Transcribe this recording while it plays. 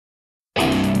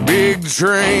Big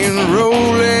train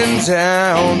rolling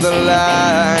down the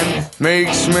line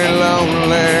makes me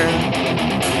lonely.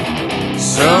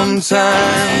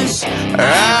 Sometimes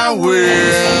I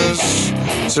wish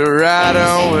to ride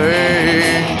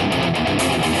away.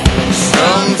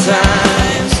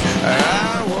 Sometimes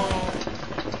I want.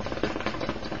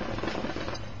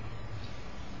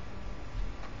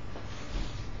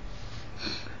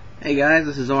 Hey guys,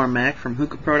 this is Mac from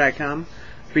hookahpro.com,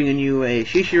 bringing you a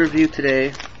shisha review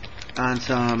today on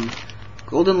some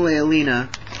Golden Layalina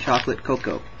chocolate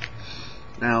cocoa.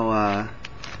 Now,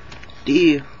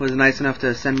 Dee was nice enough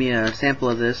to send me a sample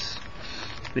of this.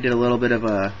 We did a little bit of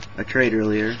a trade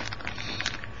earlier.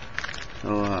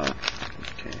 So,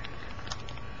 okay.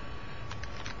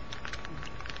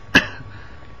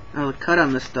 Now the cut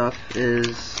on this stuff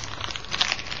is,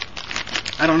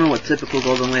 I don't know what typical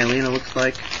Golden Layalina looks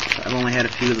like. I've only had a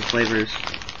few of the flavors.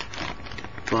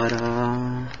 But,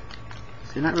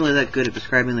 they're not really that good at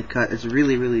describing the cut. It's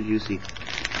really, really juicy.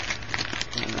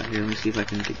 Here, let me see if I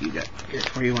can get you that here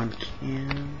for you on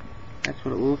cam. That's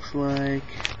what it looks like.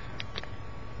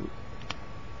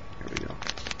 There we go.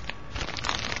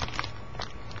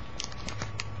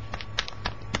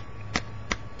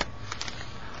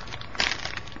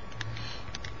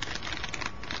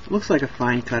 Looks like a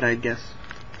fine cut, I guess.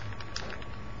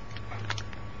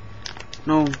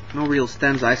 No real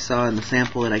stems I saw in the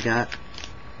sample that I got.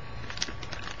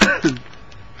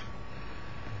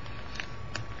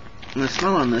 And the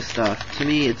smell on this stuff, to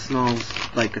me it smells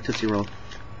like a Tootsie Roll.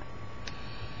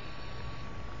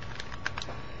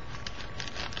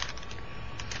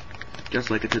 Just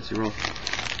like a Tootsie Roll.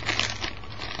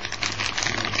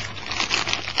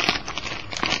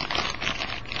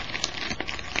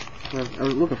 Well, I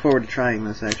was looking forward to trying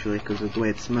this actually because of the way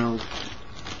it smells.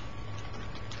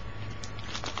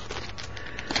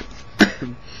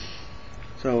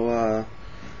 So,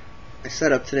 my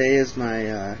setup today is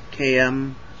my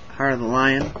KM Heart of the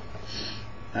Lion.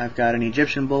 I've got an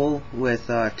Egyptian bowl with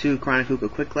 2 Chronic Hookah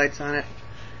Quick Lights on it,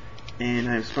 and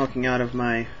I'm smoking out of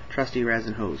my trusty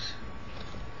resin hose.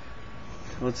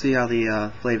 So let's see how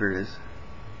the flavor is.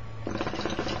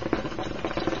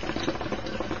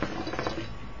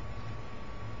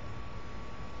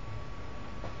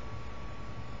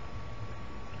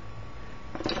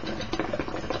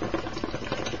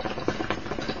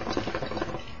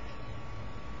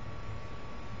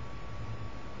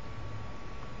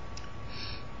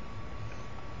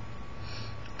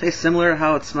 Tastes similar to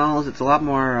how it smells. It's a lot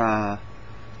more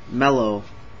mellow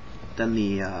than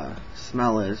the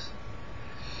smell is.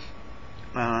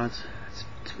 It's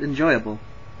enjoyable.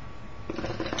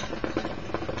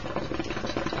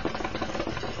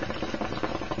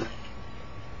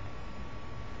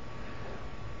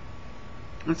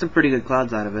 And some pretty good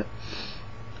clouds out of it.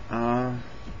 Let's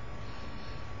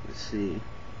see.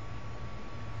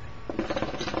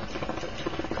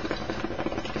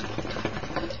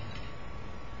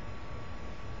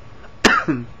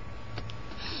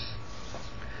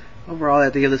 Overall, I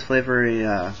have to give this flavor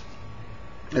a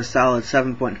solid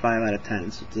 7.5 out of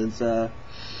 10. It's a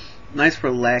nice,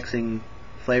 relaxing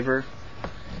flavor.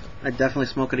 I'd definitely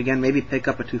smoke it again. Maybe pick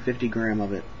up a 250 gram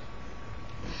of it.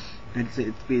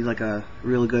 It'd be like a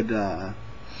really good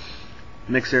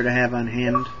mixer to have on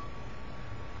hand.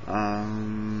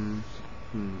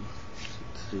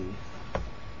 Let's see.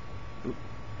 Oop.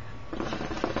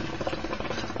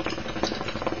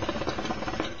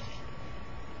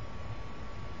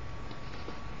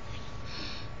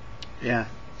 Yeah,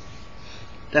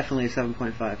 definitely a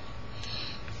 7.5.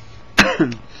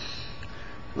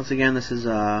 Once again, this is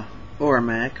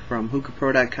Mac from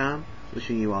hookahpro.com,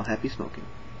 wishing you all happy smoking.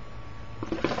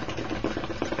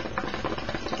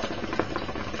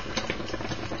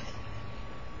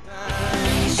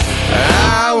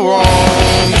 I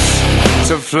want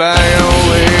to fly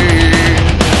away,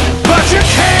 but you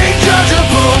can't judge a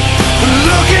book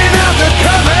looking at